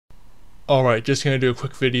Alright, just going to do a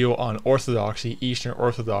quick video on Orthodoxy, Eastern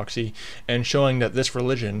Orthodoxy, and showing that this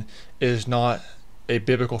religion is not a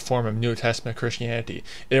biblical form of New Testament Christianity.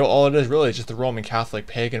 All it is really is just the Roman Catholic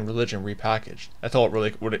pagan religion repackaged. That's all it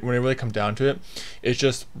really, when it really comes down to it, it's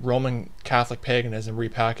just Roman Catholic paganism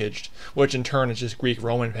repackaged, which in turn is just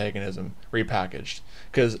Greek-Roman paganism repackaged.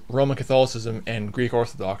 Because Roman Catholicism and Greek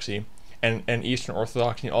Orthodoxy and Eastern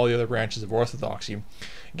Orthodoxy and all the other branches of Orthodoxy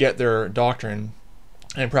get their doctrine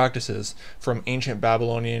and practices from ancient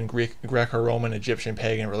Babylonian, Greco-Roman, Egyptian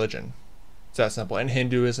pagan religion. It's that simple. And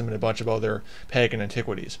Hinduism and a bunch of other pagan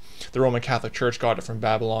antiquities. The Roman Catholic Church got it from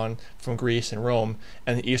Babylon, from Greece and Rome,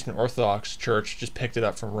 and the Eastern Orthodox Church just picked it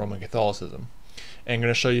up from Roman Catholicism. And I'm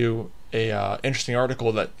going to show you a interesting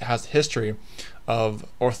article that has the history of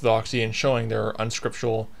Orthodoxy and showing their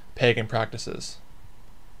unscriptural pagan practices.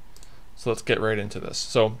 So let's get right into this.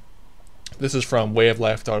 So this is from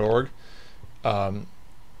wayoflife.org.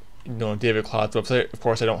 David Cloud's website. Of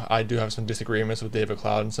course, I do have some disagreements with David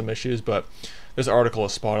Cloud and some issues, but this article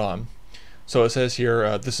is spot on. So it says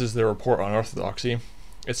here, this is the report on Orthodoxy.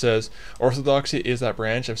 It says, Orthodoxy is that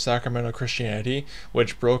branch of sacramental Christianity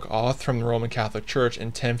which broke off from the Roman Catholic Church in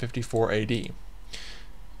 1054 AD.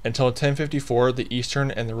 Until 1054, the Eastern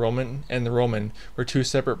and the Roman were two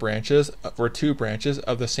branches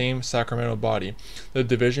of the same sacramental body. The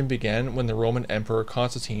division began when the Roman Emperor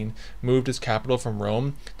Constantine moved his capital from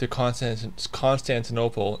Rome to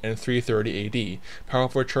Constantinople in 330 AD.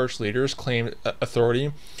 Powerful church leaders claimed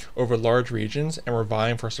authority over large regions and were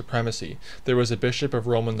vying for supremacy. There was a bishop of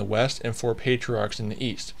Rome in the west and 4 patriarchs in the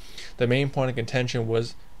east. The main point of contention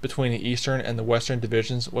was between the Eastern and the Western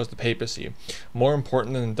divisions was the papacy. More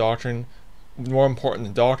important than doctrine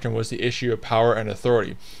was the issue of power and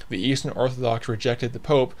authority. The Eastern Orthodox rejected the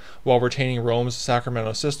Pope while retaining Rome's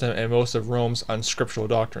sacramental system and most of Rome's unscriptural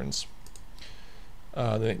doctrines.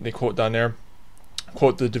 They quote down there,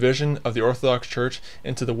 quote, the division of the Orthodox Church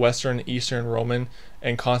into the Western, Eastern, Roman,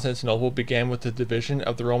 and Constantinople began with the division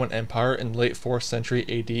of the Roman Empire in late 4th century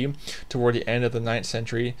AD toward the end of the 9th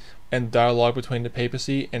century, and dialogue between the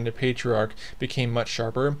papacy and the patriarch became much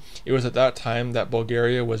sharper. It was at that time that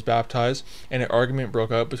Bulgaria was baptized, and an argument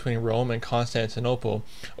broke out between Rome and Constantinople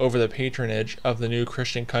over the patronage of the new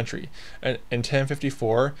Christian country. And in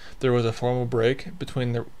 1054, there was a formal break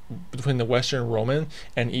between the Western Roman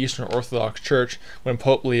and Eastern Orthodox Church when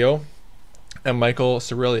Pope Leo and Michael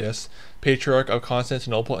Cyrillus, Patriarch of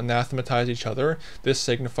Constantinople, anathematized each other. This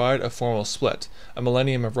signified a formal split. A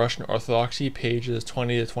Millennium of Russian Orthodoxy, pages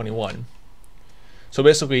 20 to 21. So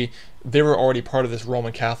basically, they were already part of this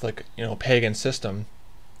Roman Catholic, pagan system,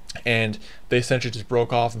 and they essentially just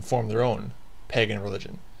broke off and formed their own pagan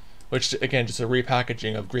religion, which again, just a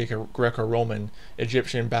repackaging of Greco-Roman,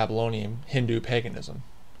 Egyptian, Babylonian, Hindu paganism.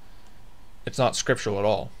 It's not scriptural at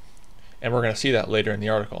all, and we're going to see that later in the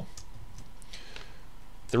article.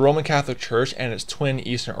 The Roman Catholic Church and its twin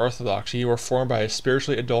Eastern Orthodoxy were formed by a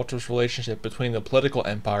spiritually adulterous relationship between the political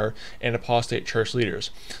empire and apostate church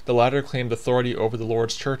leaders. The latter claimed authority over the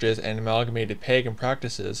Lord's churches and amalgamated pagan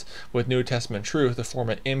practices with New Testament truth to form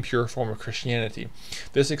an impure form of Christianity.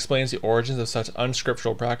 This explains the origins of such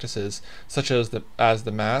unscriptural practices, such as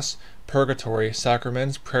the Mass, purgatory,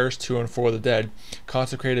 sacraments, prayers to and for the dead,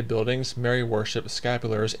 consecrated buildings, Mary worship,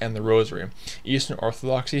 scapulars, and the Rosary. Eastern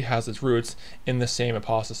Orthodoxy has its roots in the same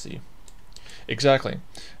apostasy. Exactly.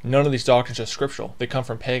 None of these doctrines are scriptural. They come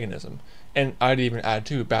from paganism. And I'd even add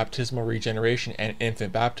too, baptismal regeneration and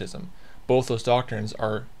infant baptism. Both those doctrines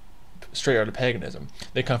are straight out of paganism.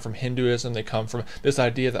 They come from Hinduism. They come from this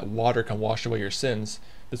idea that water can wash away your sins.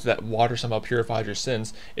 That water somehow purifies your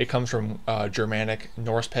sins. It comes from Germanic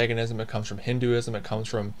Norse paganism. It comes from Hinduism. It comes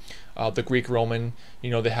from the Greek-Roman.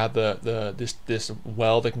 They have this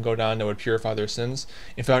well that can go down that would purify their sins.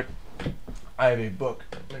 In fact, I have a book.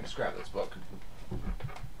 Let me just grab this book.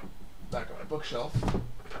 Back on my bookshelf. 1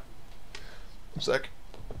 sec.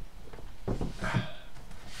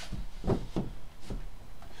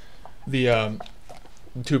 The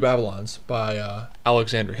Two Babylons by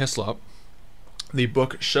Alexander Hislop. The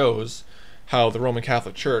book shows how the Roman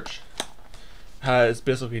Catholic Church has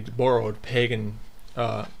basically borrowed pagan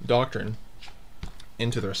doctrine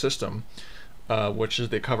into their system, which is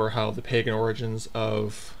they cover how the pagan origins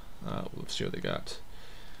of, let's see what they got.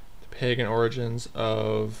 The pagan origins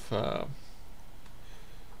of,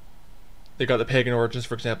 they got the pagan origins,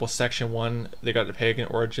 for example, section 1, they got the pagan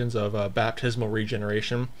origins of baptismal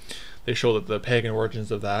regeneration. They show that the pagan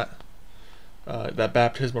origins of that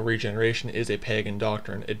baptismal regeneration is a pagan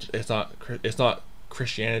doctrine. It's not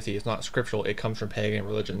Christianity. It's not scriptural. It comes from pagan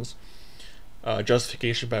religions.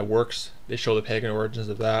 Justification by works. They show the pagan origins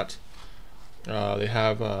of that. They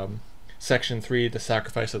have Section 3, the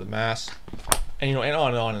sacrifice of the Mass, and and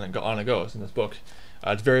on it goes in this book.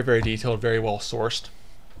 It's very, very detailed, very well sourced,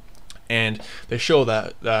 and they show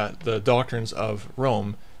that the doctrines of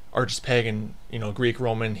Rome are just pagan, Greek,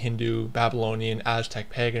 Roman, Hindu, Babylonian,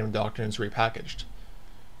 Aztec pagan doctrines repackaged.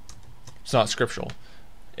 It's not scriptural.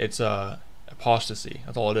 It's apostasy.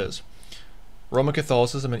 That's all it is. Roman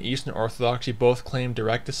Catholicism and Eastern Orthodoxy both claim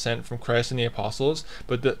direct descent from Christ and the apostles,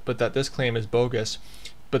 but that this claim is bogus.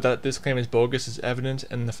 Is evident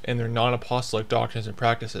in their non-apostolic doctrines and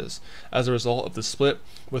practices. As a result of the split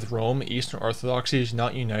with Rome, Eastern Orthodoxy is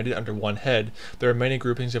not united under one head. There are many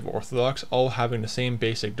groupings of Orthodox, all having the same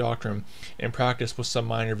basic doctrine, in practice with some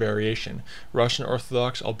minor variation. Russian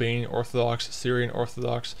Orthodox, Albanian Orthodox, Syrian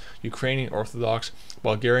Orthodox, Ukrainian Orthodox,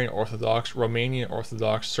 Bulgarian Orthodox, Romanian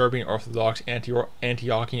Orthodox, Serbian Orthodox,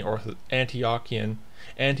 Antiochian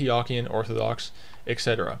Orthodox,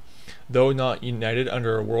 etc. Though not united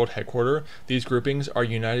under a world headquarter, these groupings are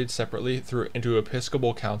united separately into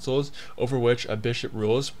episcopal councils over which a bishop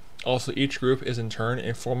rules. Also, each group is in turn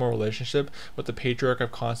in formal relationship with the Patriarch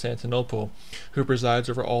of Constantinople, who presides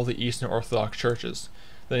over all the Eastern Orthodox churches.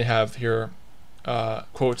 Then you have here,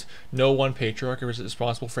 quote, no one patriarch is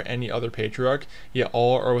responsible for any other patriarch, yet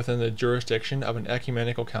all are within the jurisdiction of an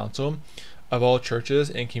ecumenical council of all churches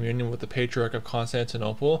in communion with the Patriarch of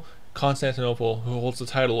Constantinople, who holds the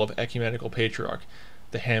title of Ecumenical Patriarch.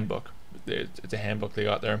 The handbook. It's a handbook they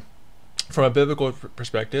got there. From a biblical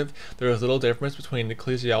perspective, there is little difference between the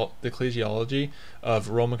ecclesiology of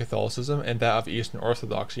Roman Catholicism and that of Eastern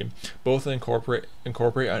Orthodoxy. Both incorporate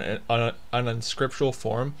an unscriptural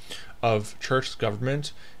form of church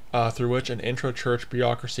government through which an intra-church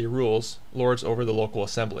bureaucracy lords over the local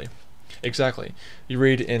assembly. Exactly. You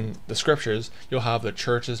read in the scriptures, you'll have the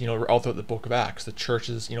churches, all throughout the book of Acts, the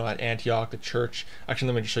churches, at Antioch, the church. Actually,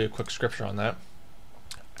 let me just show you a quick scripture on that.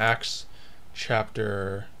 Acts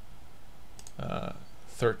chapter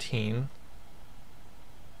 13.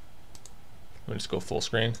 Let me just go full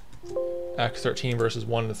screen. Acts 13 verses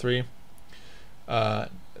 1 to 3.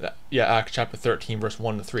 Acts chapter 13 verse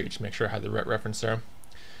 1 to 3. Just make sure I had the reference there.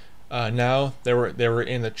 Now there were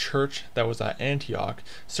in the church that was at Antioch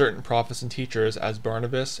certain prophets and teachers, as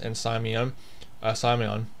Barnabas and Simeon,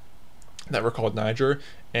 that were called Niger,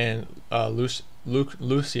 and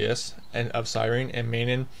Lucius and of Cyrene, and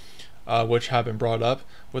Manaen, which have been brought up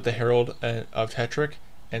with the herald of Tetrarch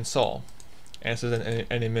and Saul. And it says,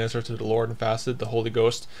 and they ministered to the Lord and fasted. The Holy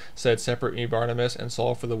Ghost said, separate me Barnabas and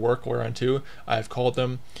Saul for the work whereunto I have called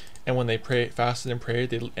them. And when they fasted and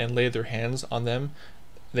prayed, and laid their hands on them,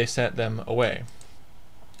 they sent them away.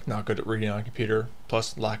 Not good at reading on a computer,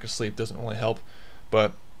 plus lack of sleep doesn't really help.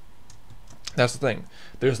 But that's the thing.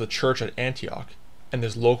 There's the church at Antioch, and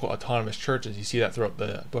there's local autonomous churches. You see that throughout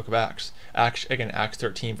the book of Acts. Acts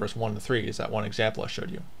 13 verse 1 to 3 is that one example I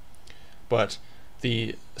showed you. But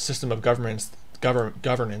the system of governance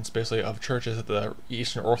basically of churches that the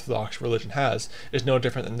Eastern Orthodox religion has is no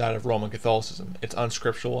different than that of Roman Catholicism. It's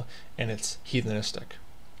unscriptural and it's heathenistic.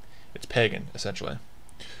 It's pagan, essentially.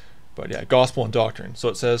 But yeah, gospel and doctrine. So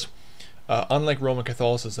it says, unlike Roman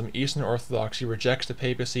Catholicism, Eastern Orthodoxy rejects the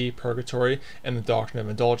papacy, purgatory, and the doctrine of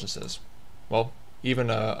indulgences. Well, even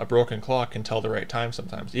a broken clock can tell the right time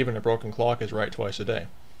sometimes. Even a broken clock is right twice a day.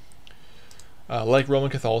 Like Roman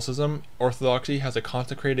Catholicism, Orthodoxy has a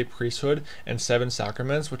consecrated priesthood and 7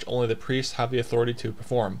 sacraments which only the priests have the authority to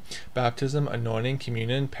perform: baptism, anointing,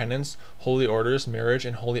 communion, penance, holy orders, marriage,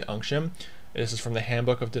 and holy unction. This is from the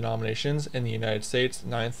Handbook of Denominations in the United States,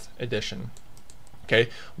 9th edition. Okay,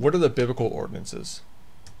 what are the biblical ordinances?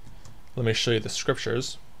 Let me show you the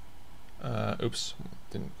scriptures. Oops,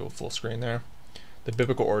 didn't go full screen there. The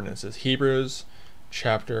biblical ordinances. Hebrews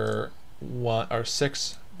chapter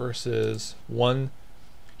 6 verses 1.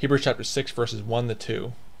 Hebrews chapter 6 verses 1 to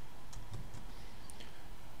 2.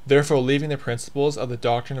 Therefore, leaving the principles of the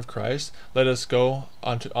doctrine of Christ, let us go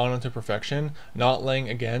on unto perfection, not laying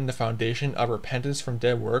again the foundation of repentance from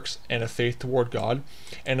dead works, and of faith toward God,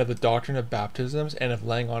 and of the doctrine of baptisms, and of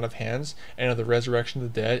laying on of hands, and of the resurrection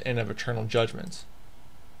of the dead, and of eternal judgments.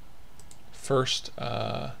 First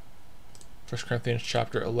Corinthians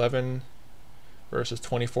chapter 11, verses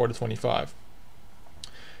 24 to 25.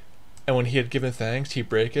 And when he had given thanks, he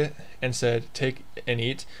brake it, and said, take and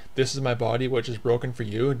eat. This is my body, which is broken for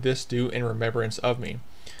you. This do in remembrance of me.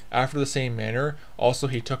 After the same manner, also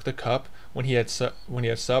he took the cup when he had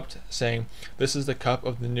supped, saying, this is the cup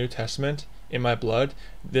of the New Testament in my blood.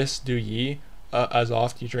 This do ye, as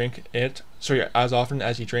often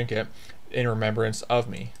as ye drink it, in remembrance of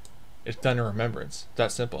me. It's done in remembrance.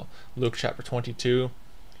 That's simple. Luke chapter 22,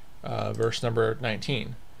 verse number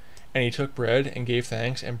 19. And he took bread, and gave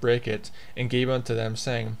thanks, and brake it, and gave unto them,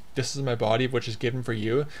 saying, This is my body, which is given for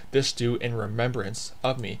you. This do in remembrance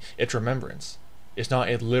of me. It's remembrance. It's not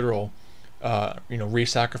a literal,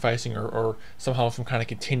 re-sacrificing or somehow some kind of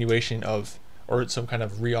continuation of, or some kind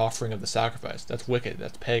of re-offering of the sacrifice. That's wicked.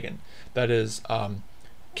 That's pagan. That is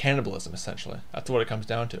cannibalism, essentially. That's what it comes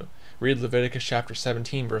down to. Read Leviticus chapter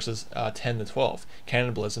 17, verses 10 to 12.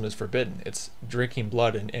 Cannibalism is forbidden. It's drinking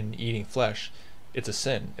blood and eating flesh. It's a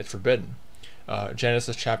sin. It's forbidden.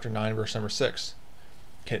 Genesis chapter 9, verse number 6.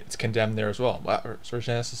 It's condemned there as well.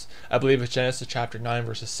 Genesis, I believe it's Genesis chapter 9,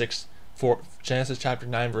 verses 6, 4. Genesis chapter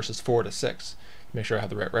 9, verses 4 to 6. Make sure I have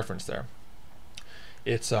the right reference there.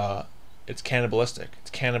 It's cannibalistic. It's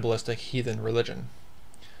cannibalistic heathen religion.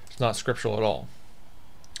 It's not scriptural at all.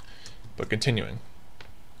 But continuing.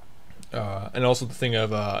 And also the thing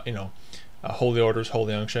of holy orders,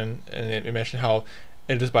 holy unction, and it mentioned how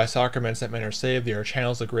it is by sacraments that men are saved. They are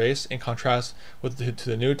channels of grace, in contrast to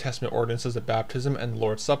the New Testament ordinances of baptism and the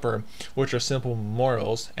Lord's Supper, which are simple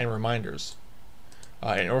memorials and reminders.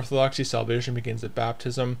 In Orthodoxy, salvation begins at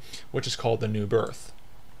baptism, which is called the new birth.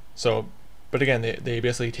 So, but again, they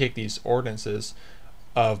basically take these ordinances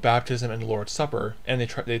of baptism and the Lord's Supper, and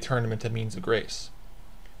they turn them into means of grace,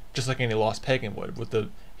 just like any lost pagan would, with the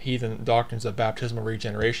heathen doctrines of baptismal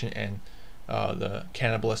regeneration and the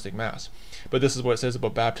cannibalistic mass. But this is what it says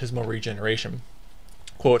about baptismal regeneration.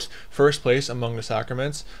 Quote, first place among the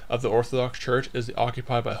sacraments of the Orthodox Church is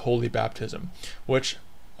occupied by holy baptism,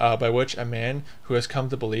 by which a man who has come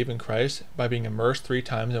to believe in Christ by being immersed 3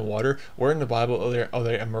 times in water. Where in the Bible are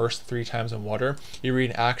they immersed 3 times in water? You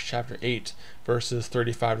read Acts chapter 8, verses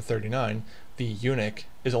 35 to 39, the eunuch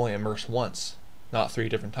is only immersed once, not 3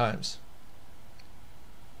 different times.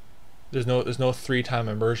 There's no 3-time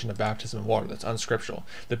immersion of baptism in water. That's unscriptural.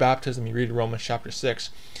 The baptism, you read Romans chapter 6,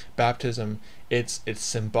 baptism, it's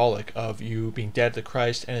symbolic of you being dead to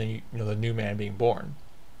Christ and the new man being born.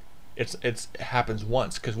 It happens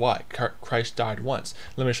once, because why? Christ died once.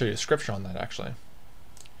 Let me show you a scripture on that, actually.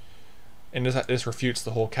 And this refutes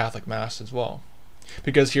the whole Catholic Mass as well.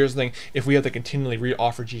 Because here's the thing: if we have to continually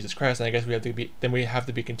re-offer Jesus Christ, then I guess we have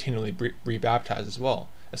to be continually re-baptized as well,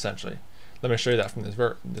 essentially. Let me show you that from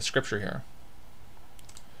this scripture here.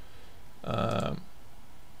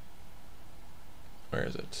 Where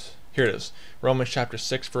is it? Here it is. Romans chapter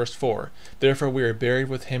 6, verse 4. Therefore we are buried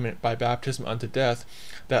with him by baptism unto death,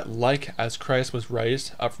 that like as Christ was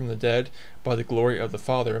raised up from the dead by the glory of the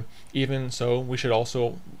Father, even so we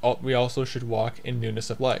also should walk in newness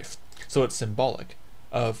of life. So it's symbolic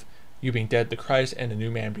of you being dead to Christ and the new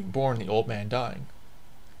man being born, the old man dying.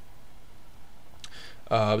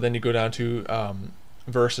 Then you go down to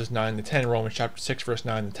verses 9 to 10, Romans chapter 6, verse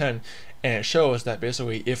 9 to 10, and it shows that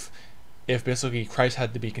basically if basically Christ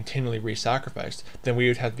had to be continually re-sacrificed, then we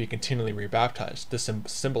would have to be continually re-baptized to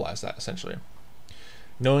symbolize that, essentially.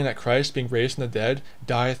 Knowing that Christ, being raised from the dead,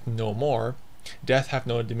 dieth no more, death hath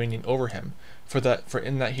no dominion over him. For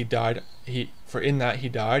in that he died, he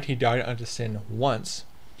died unto sin once,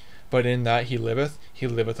 but in that he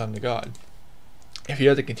liveth unto God. If he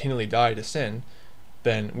had to continually die to sin,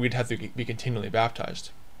 then we'd have to be continually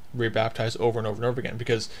baptized, re-baptized over and over and over again,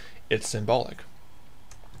 because it's symbolic.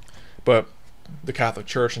 But the Catholic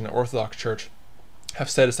Church and the Orthodox Church have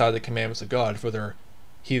set aside the commandments of God for their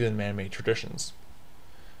heathen man-made traditions.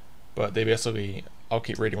 But they basically, I'll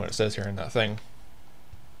keep reading what it says here in that thing.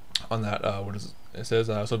 On that, it says,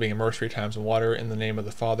 so being immersed 3 times in water in the name of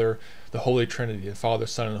the Father, the Holy Trinity, the Father,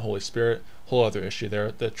 Son, and the Holy Spirit. Whole other issue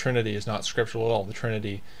there. The Trinity is not scriptural at all. The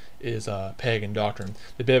Trinity is pagan doctrine.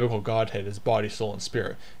 The biblical Godhead is body, soul, and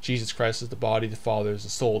spirit. Jesus Christ is the body, the Father is the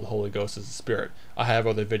soul, the Holy Ghost is the spirit. I have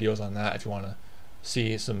other videos on that if you want to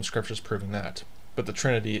see some scriptures proving that. But the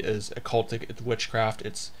Trinity is occultic, it's witchcraft,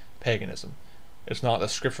 it's paganism. It's not the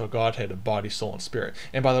scriptural Godhead of body, soul, and spirit.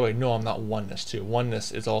 And by the way, no, I'm not oneness too.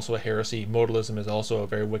 Oneness is also a heresy. Modalism is also a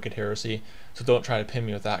very wicked heresy. So don't try to pin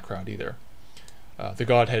me with that crowd either. The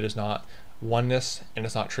Godhead is not oneness, and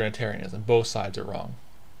it's not Trinitarianism. Both sides are wrong.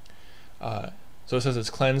 So it says it's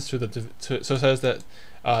cleansed through so it says that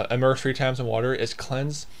immersed 3 times in water is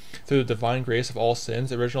cleansed through the divine grace of all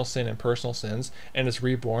sins, original sin and personal sins, and is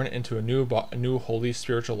reborn into a new holy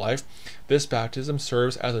spiritual life. This baptism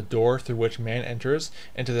serves as a door through which man enters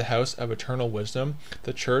into the house of eternal wisdom,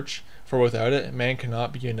 the Church, for without it man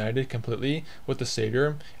cannot be united completely with the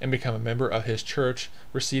Savior and become a member of his Church,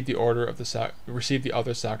 receive the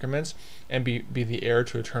other sacraments, and be the heir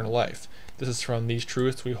to eternal life. This is from these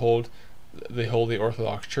truths we hold the Holy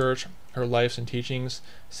Orthodox Church, her lives and teachings,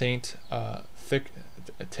 Saint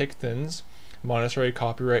Tikhon's Monastery,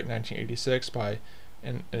 copyright 1986 by,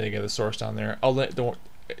 and they get the source down there.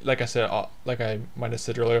 like I said, like I might have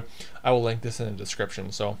said earlier, I will link this in the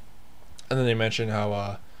description. So, and then they mention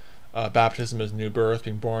how baptism is new birth,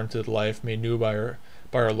 being born to life, made new by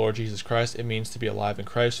our Lord Jesus Christ. It means to be alive in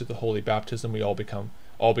Christ. Through the holy baptism, we all become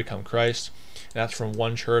Christ. And that's from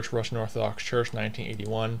One Church, Russian Orthodox Church,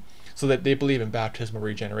 1981. So that they believe in baptismal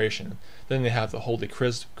regeneration. Then they have the holy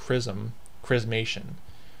chrismation,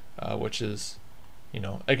 which is,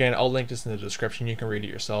 again, I'll link this in the description. You can read it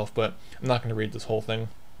yourself, but I'm not going to read this whole thing.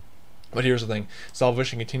 But here's the thing.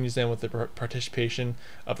 Salvation continues then with the participation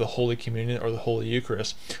of the Holy Communion or the Holy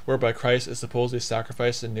Eucharist, whereby Christ is supposedly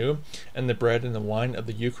sacrificed anew, and the bread and the wine of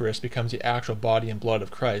the Eucharist becomes the actual body and blood of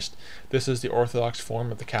Christ. This is the Orthodox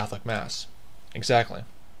form of the Catholic Mass. Exactly.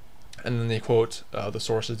 And then they quote the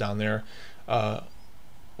sources down there,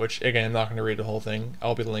 which, again, I'm not going to read the whole thing.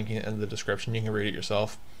 I'll be linking it in the description. You can read it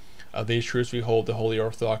yourself. These truths we hold the Holy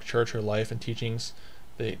Orthodox Church, her life and teachings.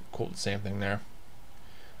 They quote the same thing there.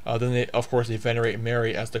 Then they, of course, they venerate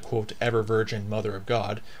Mary as the, quote, ever virgin mother of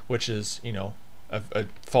God, which is, a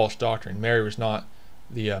false doctrine. Mary was not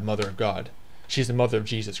the mother of God. She's the mother of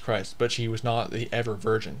Jesus Christ, but she was not the ever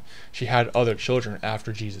virgin. She had other children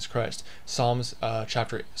after Jesus Christ. Psalms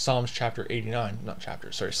chapter 89,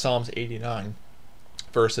 Psalms 89,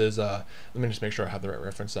 verses, let me just make sure I have the right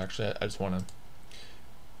reference, actually. I just want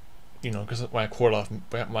to, because when I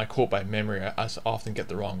quote by memory, I often get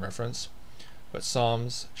the wrong reference. But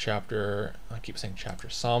Psalms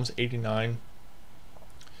 89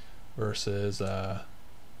 verses,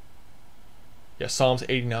 Psalms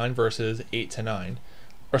 89 verses 8 to 9.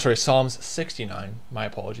 Psalms 69, my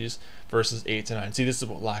apologies, verses 8 to 9. See, this is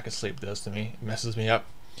what lack of sleep does to me. It messes me up.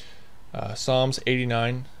 Psalms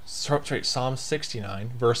 69, Psalms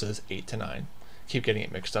 69 verses 8 to 9. Keep getting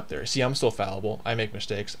it mixed up there. See, I'm still fallible. I make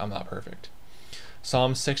mistakes. I'm not perfect.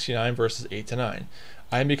 Psalm 69 verses 8 to 9.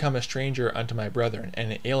 I am become a stranger unto my brethren,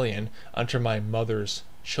 and an alien unto my mother's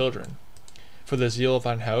children. For the zeal of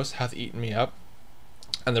thine house hath eaten me up,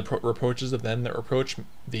 and the reproaches of them that reproach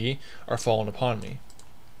thee are fallen upon me.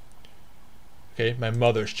 Okay, my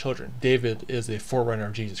mother's children. David is a forerunner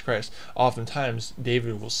of Jesus Christ. Oftentimes,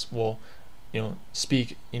 David will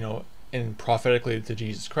speak, in prophetically to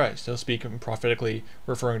Jesus Christ. He'll speak prophetically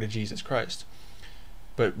referring to Jesus Christ.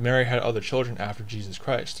 But Mary had other children after Jesus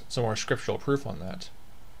Christ. Some more scriptural proof on that.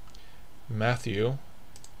 Matthew,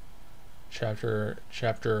 chapter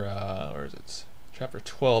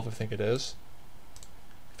 12, I think it is,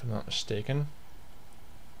 if I'm not mistaken.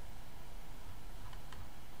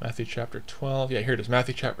 Matthew chapter 12. Yeah, here it is.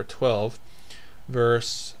 Matthew chapter 12,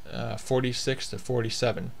 verse 46 to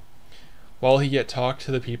 47. While he yet talked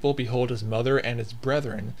to the people, behold, his mother and his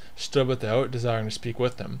brethren stood without, desiring to speak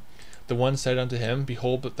with them. The one said unto him,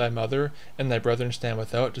 Behold, thy mother and thy brethren stand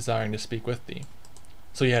without, desiring to speak with thee.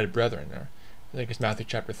 So he had brethren there. I think it's Matthew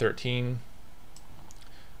chapter 13,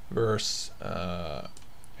 verse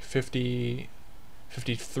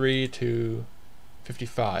 53 to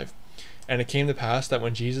 55. And it came to pass that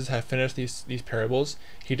when Jesus had finished these parables,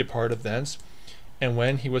 he departed thence. And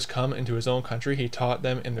when he was come into his own country, he taught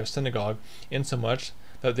them in their synagogue, insomuch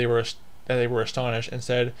that they were astonished, and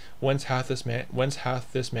said, Whence hath this man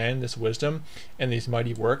this wisdom and these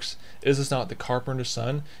mighty works? Is this not the carpenter's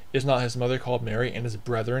son? Is not his mother called Mary, and his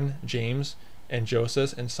brethren James and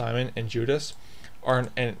Joseph and Simon and Judas?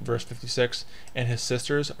 And verse 56, and his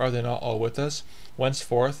sisters, are they not all with us? Whence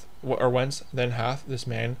then hath this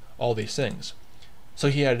man all these things?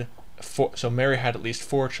 So Mary had at least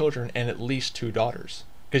 4 children and at least 2 daughters,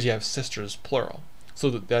 because you have sisters plural,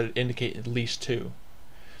 so that would indicate at least 2.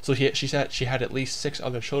 So she said she had at least 6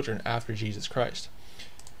 other children after Jesus Christ.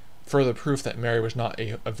 Further proof that Mary was not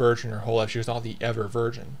a virgin her whole life. She was not the ever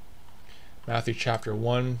virgin. Matthew chapter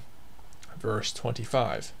 1, verse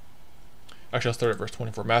 25. Actually, I'll start at verse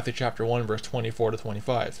 24. Matthew chapter 1, verse 24 to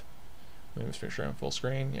 25. Let me just make sure I'm full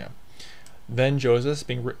screen. Yeah. Then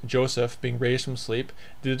Joseph, being raised from sleep,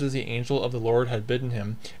 did as the angel of the Lord had bidden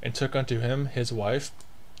him, and took unto him his wife,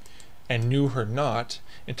 and knew her not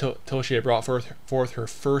until she had brought forth her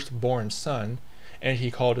firstborn son, and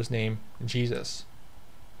he called his name Jesus.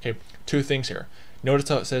 Okay, 2 things here. Notice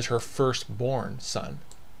how it says her firstborn son.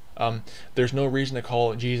 There's no reason to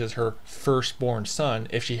call Jesus her firstborn son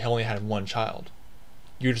if she only had 1 child.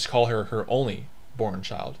 You just call her her only born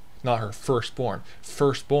child, not her firstborn.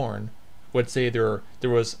 Firstborn would say there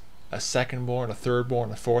was a secondborn, a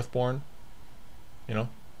thirdborn, a fourthborn.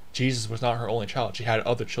 Jesus was not her only child. She had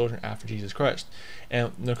other children after Jesus Christ.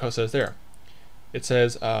 And look how it says there. It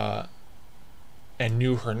says, and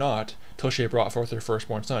knew her not till she had brought forth her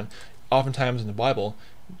firstborn son. Oftentimes in the Bible,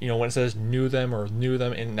 when it says knew them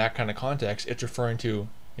in that kind of context, it's referring to,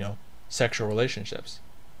 sexual relationships.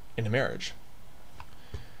 in a marriage.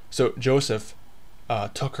 So Joseph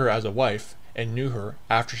took her as a wife and knew her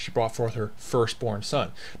after she brought forth her firstborn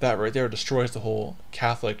son. That right there destroys the whole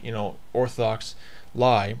Catholic, Orthodox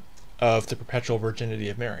lie of the perpetual virginity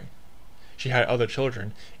of Mary. She had other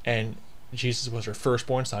children, and Jesus was her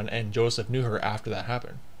firstborn son, and Joseph knew her after that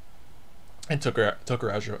happened, and took her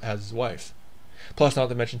as his wife. Plus, not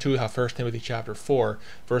to mention too how 1 Timothy chapter 4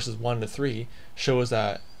 verses 1 to 3 shows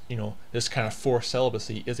that this kind of forced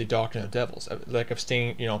celibacy is a doctrine of devils. Like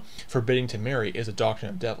abstaining, forbidding to marry is a doctrine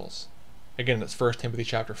of devils. Again, that's 1 Timothy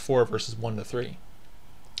chapter 4 verses 1 to 3.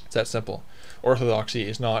 It's that simple. Orthodoxy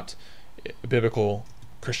is not biblical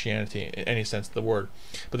Christianity in any sense of the word,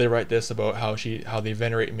 but they write this about how they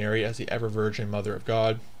venerate Mary as the ever virgin Mother of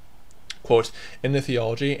God. Quote, in the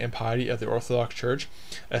theology and piety of the Orthodox Church,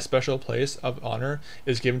 a special place of honor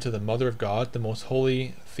is given to the Mother of God, the most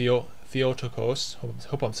holy Theotokos,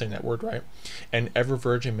 hope I'm saying that word right, and ever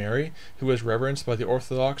Virgin Mary, who is reverenced by the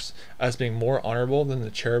Orthodox as being more honorable than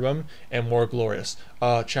the cherubim and more glorious.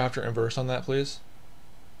 Chapter and verse on that, please.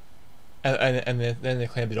 And then they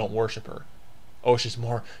claim they don't worship her. Oh, she's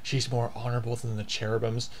more honorable than the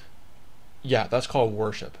cherubims. Yeah, that's called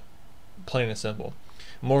worship, plain and simple.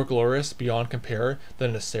 More glorious beyond compare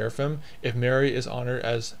than the seraphim. If Mary is honored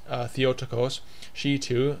as Theotokos, she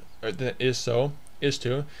too is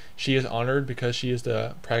too. She is honored because she is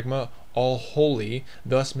the pragma, all holy.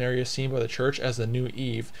 Thus Mary is seen by the Church as the new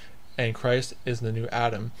Eve, and Christ is the new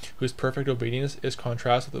Adam, whose perfect obedience is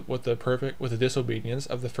contrasted with the disobedience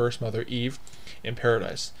of the first mother Eve in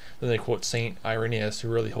paradise. Then they quote Saint Irenaeus, who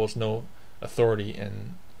really holds no authority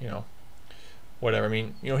in whatever. I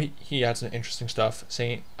mean, he had some interesting stuff.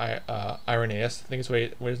 Saint Irenaeus, I think is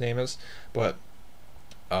what his name is, but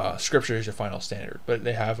Scripture is your final standard. But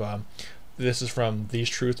they have this is from These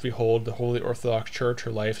Truths We Hold, the Holy Orthodox Church,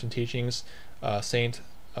 Her Life and Teachings, Saint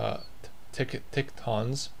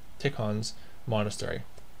Tikhon's Monastery.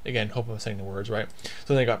 Again, hope I'm saying the words right.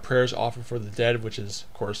 So they got prayers offered for the dead, which is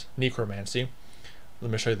of course necromancy. Let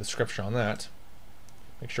me show you the scripture on that.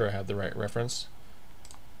 Make sure I have the right reference.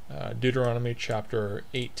 Deuteronomy chapter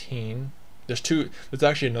 18. There's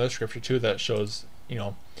actually another scripture too that shows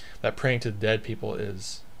that praying to the dead people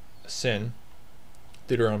is a sin.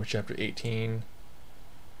 Deuteronomy chapter 18,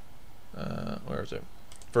 where is it?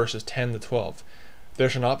 Verses 10 to 12. There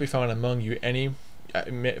shall not be found among you any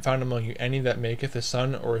that maketh his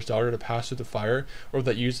son or his daughter to pass through the fire, or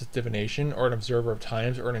that useth divination, or an observer of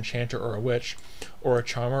times, or an enchanter, or a witch, or a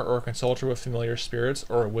charmer, or a consulter with familiar spirits,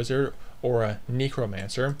 or a wizard, or a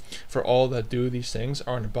necromancer. For all that do these things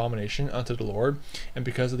are an abomination unto the Lord, and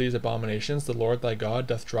because of these abominations the Lord thy God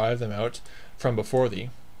doth drive them out from before thee.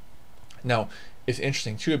 Now, it's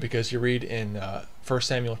interesting too, because you read in 1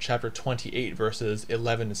 Samuel chapter 28 verses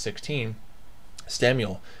 11 to 16,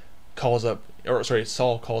 Saul calls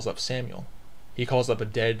up Samuel. He calls up a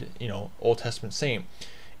dead, Old Testament saint,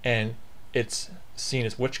 and it's seen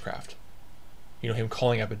as witchcraft. Him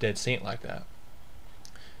calling up a dead saint like that.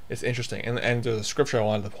 It's interesting, and there's a scripture I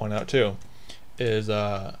wanted to point out too, is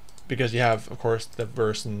because you have, of course, the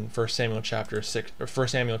verse in 1 Samuel chapter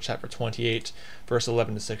 28, verse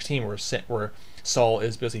 11 to 16, where Saul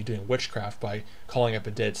is busy doing witchcraft by calling up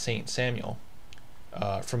a dead saint, Samuel,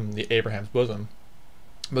 from the Abraham's bosom.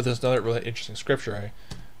 But there's another really interesting scripture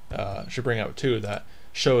I should bring out too that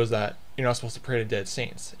shows that you're not supposed to pray to dead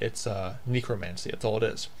saints. It's necromancy. That's all it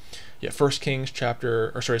is. Yeah, 2 Kings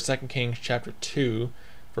chapter 2,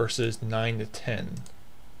 verses 9 to 10.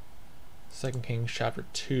 2 Kings chapter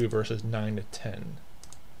 2, verses 9 to 10.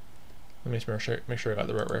 Let me make sure I got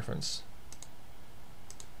the right reference.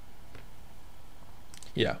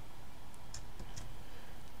 Yeah.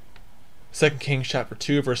 2 Kings chapter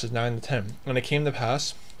 2, verses 9 to 10. And it came to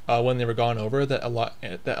pass, when they were gone over, that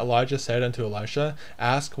Elijah said unto Elisha,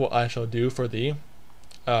 Ask what I shall do for thee,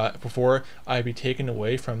 before I be taken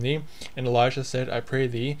away from thee. And Elisha said, I pray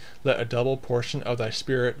thee, let a double portion of thy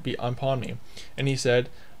spirit be upon me. And he said,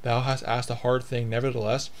 Thou hast asked a hard thing.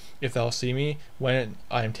 Nevertheless, if thou see me when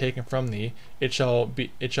I am taken from thee, it shall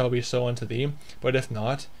be so unto thee. But if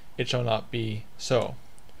not, it shall not be so.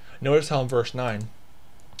 Notice how in verse 9,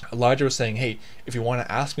 Elijah was saying, hey, if you want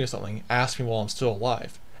to ask me something, ask me while I'm still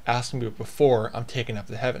alive. Ask me before I'm taken up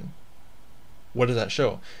to heaven. What does that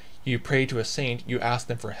show? You pray to a saint, you ask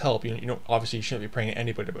them for help. Obviously you shouldn't be praying to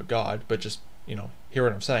anybody but God, but just, hear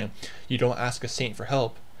what I'm saying. You don't ask a saint for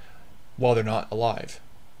help while they're not alive.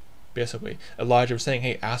 Basically, Elijah was saying,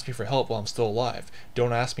 hey, ask me for help while I'm still alive.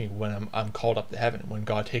 Don't ask me when I'm called up to heaven, when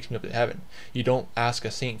God takes me up to heaven. You don't ask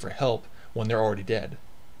a saint for help when they're already dead.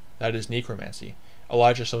 That is necromancy.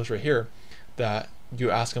 Elijah shows right here that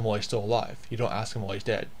you ask him while he's still alive. You don't ask him while he's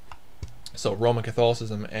dead. So Roman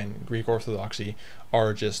Catholicism and Greek Orthodoxy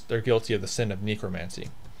they're guilty of the sin of necromancy.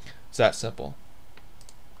 It's that simple.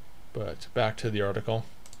 But back to the article.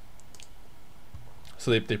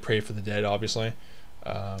 So they pray for the dead, obviously.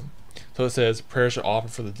 So it says prayers are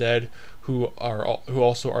offered for the dead, who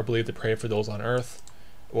also are believed to pray for those on earth.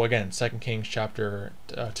 Well, again, 2 Kings chapter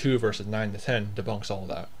 2 verses 9 to 10 debunks all of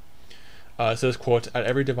that. It says, quote, at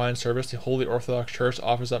every divine service, the Holy Orthodox Church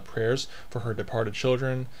offers up prayers for her departed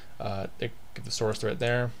children. They give the source right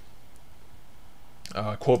there.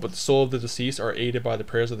 Quote, but the soul of the deceased are aided by the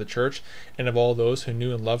prayers of the Church and of all those who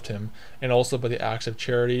knew and loved him, and also by the acts of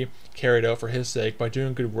charity carried out for his sake. By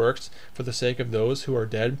doing good works for the sake of those who are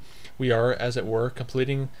dead, we are, as it were,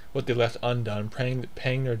 completing what they left undone,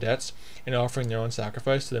 paying their debts, and offering their own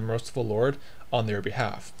sacrifice to the merciful Lord on their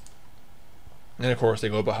behalf. And of course, they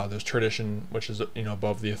go about how there's tradition, which is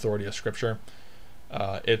above the authority of Scripture.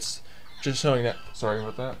 It's just showing that. Sorry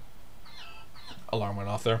about that. Alarm went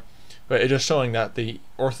off there. But it's just showing that the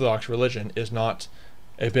Orthodox religion is not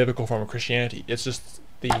a biblical form of Christianity. It's just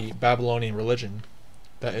the Babylonian religion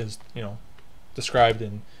that is, described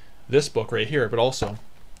in this book right here, but also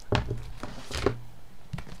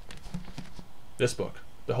this book,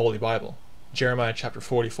 the Holy Bible, Jeremiah chapter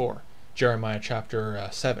 44, Jeremiah chapter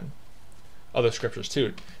 7, other scriptures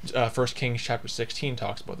too. 1 Kings chapter 16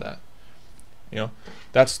 talks about that.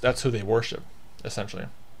 That's who they worship, essentially.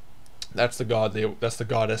 That's the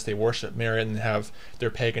goddess they worship. Mary, and they have their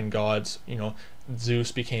pagan gods.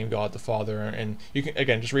 Zeus became God the Father, and you can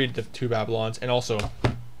again just read the two Babylons, and also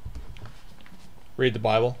read the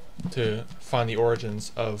Bible to find the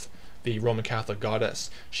origins of the Roman Catholic goddess.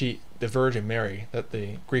 The Virgin Mary that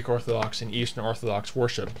the Greek Orthodox and Eastern Orthodox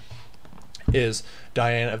worship is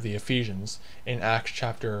Diane of the Ephesians in Acts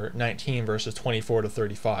chapter 19 verses 24 to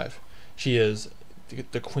 35. She is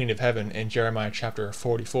the Queen of Heaven in Jeremiah chapter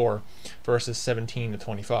 44 verses 17 to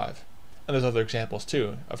 25. And there's other examples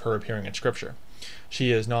too of her appearing in Scripture.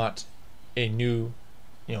 She is not a new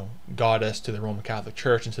goddess to the Roman Catholic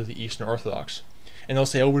Church and to the Eastern Orthodox. And they'll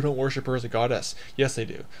say, oh, we don't worship her as a goddess. Yes, they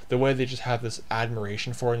do. The way they just have this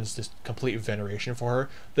admiration for her and this complete veneration for her,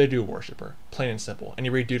 they do worship her, plain and simple. And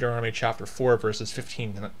you read Deuteronomy chapter 4 verses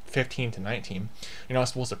 15 to 19. You're not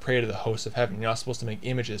supposed to pray to the hosts of heaven. You're not supposed to make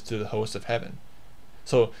images to the hosts of heaven.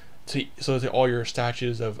 So to all your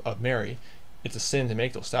statues of Mary, it's a sin to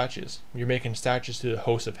make those statues. You're making statues to the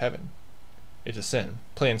hosts of heaven. It's a sin,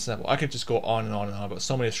 plain and simple. I could just go on and on and on about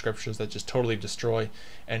so many scriptures that just totally destroy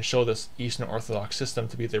and show this Eastern Orthodox system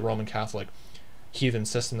to be the Roman Catholic heathen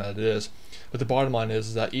system that it is. But the bottom line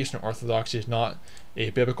is that Eastern Orthodoxy is not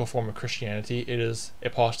a biblical form of Christianity. It is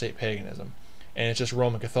apostate paganism. And it's just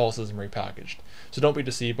Roman Catholicism repackaged. So don't be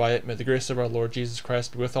deceived by it. May the grace of our Lord Jesus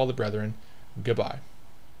Christ be with all the brethren. Goodbye.